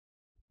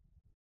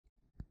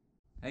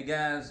Hey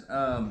guys,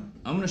 I'm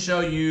going to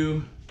show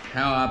you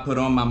how I put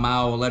on my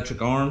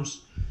myoelectric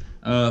arms.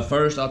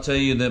 First, I'll tell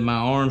you that my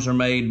arms are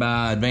made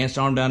by Advanced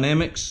Arm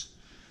Dynamics.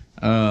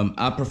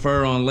 I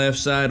prefer on left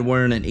side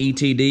wearing an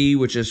ETD,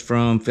 which is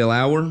from Phil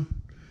Hour.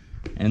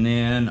 And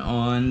then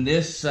on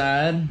this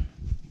side,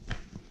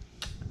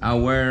 I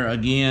wear,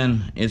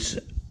 again,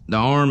 the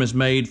arm is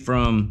made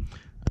from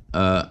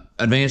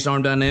Advanced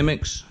Arm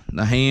Dynamics.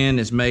 The hand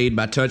is made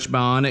by Touch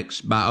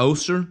Bionics by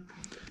Oser.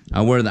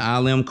 I wear the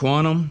iLim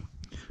Quantum.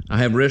 I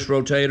have wrist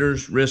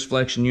rotators, wrist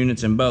flexion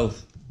units in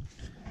both.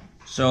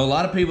 So a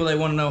lot of people, they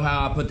want to know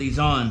how I put these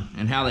on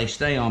and how they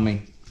stay on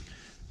me.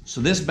 So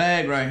this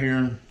bag right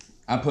here,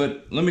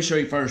 let me show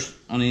you first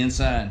on the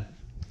inside.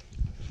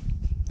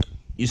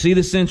 You see the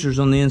sensors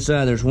on the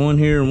inside. There's one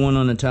here and one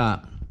on the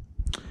top.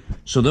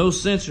 So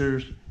those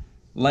sensors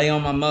lay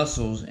on my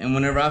muscles, and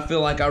whenever I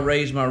feel like I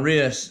raise my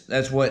wrist,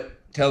 that's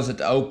what tells it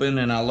to open,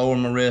 and I lower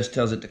my wrist,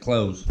 tells it to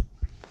close.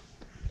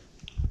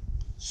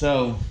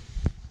 So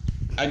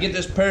I get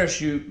this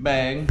parachute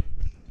bag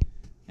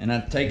and I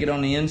take it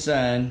on the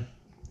inside,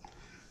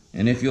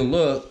 and if you'll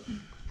look,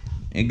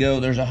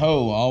 there's a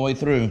hole all the way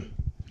through.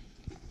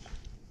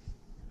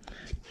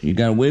 So you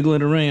gotta wiggle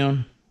it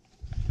around,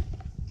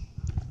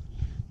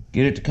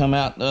 get it to come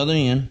out the other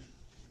end.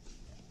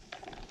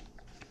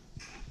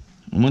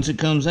 And once it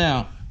comes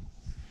out,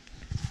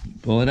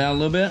 pull it out a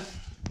little bit.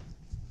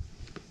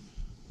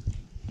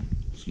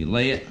 So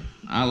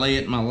I lay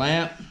it in my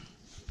lap.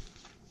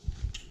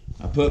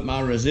 I put my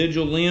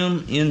residual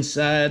limb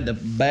inside the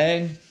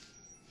bag,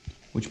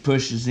 which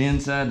pushes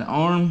inside the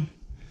arm.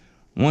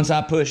 Once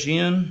I push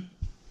in,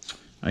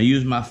 I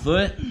use my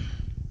foot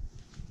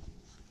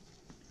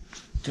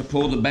to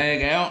pull the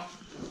bag out.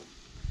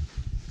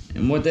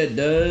 And what that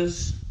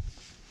does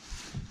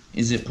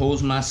is it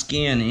pulls my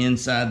skin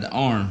inside the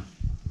arm.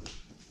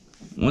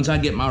 Once I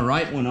get my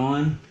right one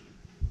on,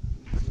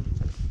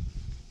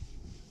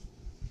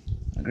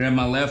 I grab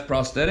my left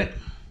prosthetic.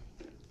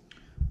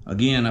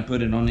 Again, I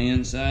put it on the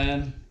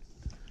inside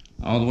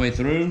all the way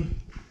through.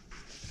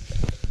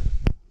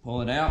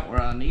 Pull it out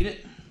where I need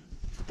it.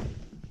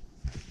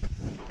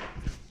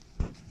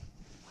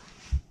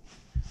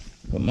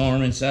 Put my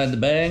arm inside the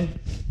bag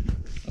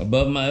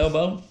above my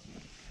elbow.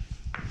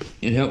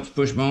 It helps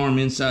push my arm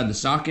inside the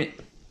socket.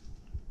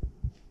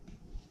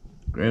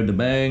 Grab the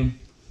bag.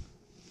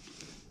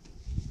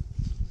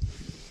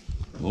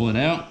 Pull it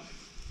out.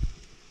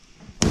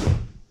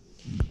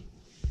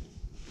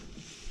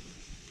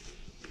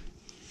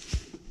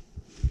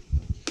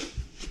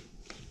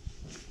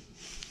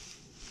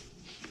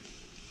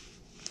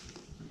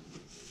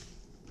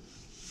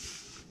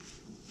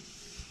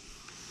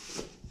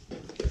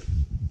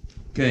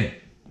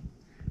 Okay,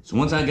 so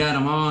once I got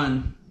them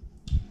on,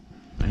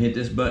 I hit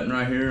this button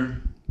right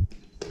here.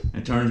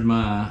 It turns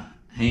my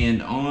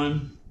hand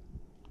on.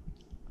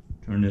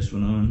 Turn this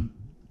one on.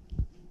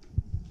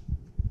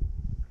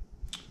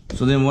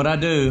 So then what I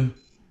do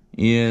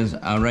is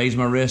I raise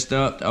my wrist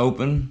up to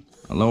open,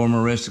 I lower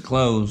my wrist to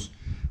close.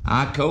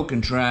 I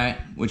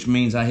co-contract, which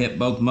means I hit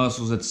both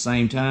muscles at the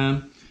same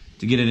time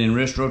to get it in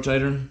wrist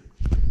rotator.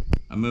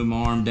 I move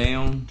my arm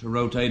down to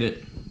rotate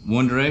it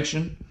one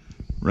direction.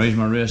 Raise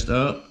my wrist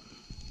up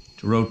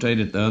to rotate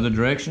it the other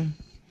direction.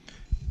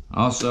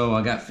 Also,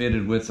 I got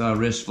fitted with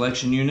wrist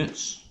flexion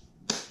units.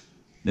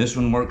 This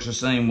one works the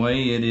same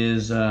way. It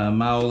is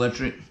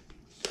myoelectric,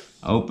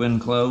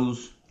 open,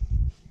 close,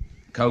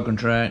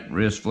 co-contract,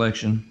 wrist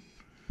flexion.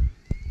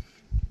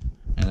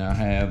 And I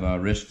have a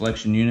wrist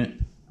flexion unit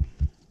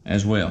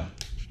as well.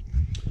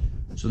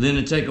 So then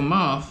to take them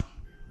off,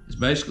 it's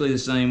basically the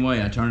same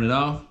way. I turn it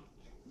off,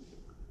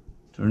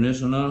 turn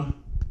this one off.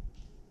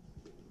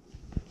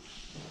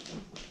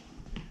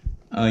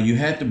 You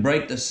have to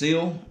break the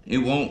seal. It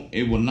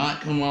will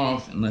not come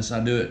off unless I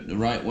do it the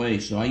right way.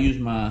 So I use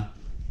my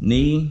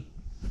knee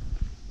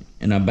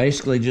and I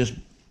basically just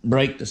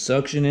break the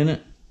suction in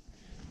it.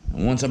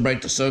 And once I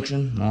break the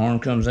suction, my arm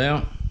comes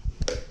out.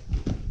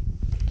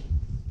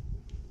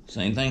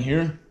 Same thing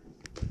here.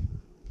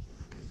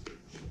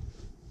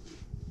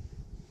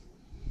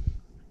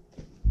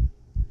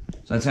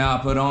 So that's how I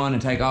put on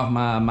and take off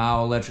my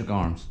myoelectric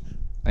arms.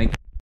 Thank you.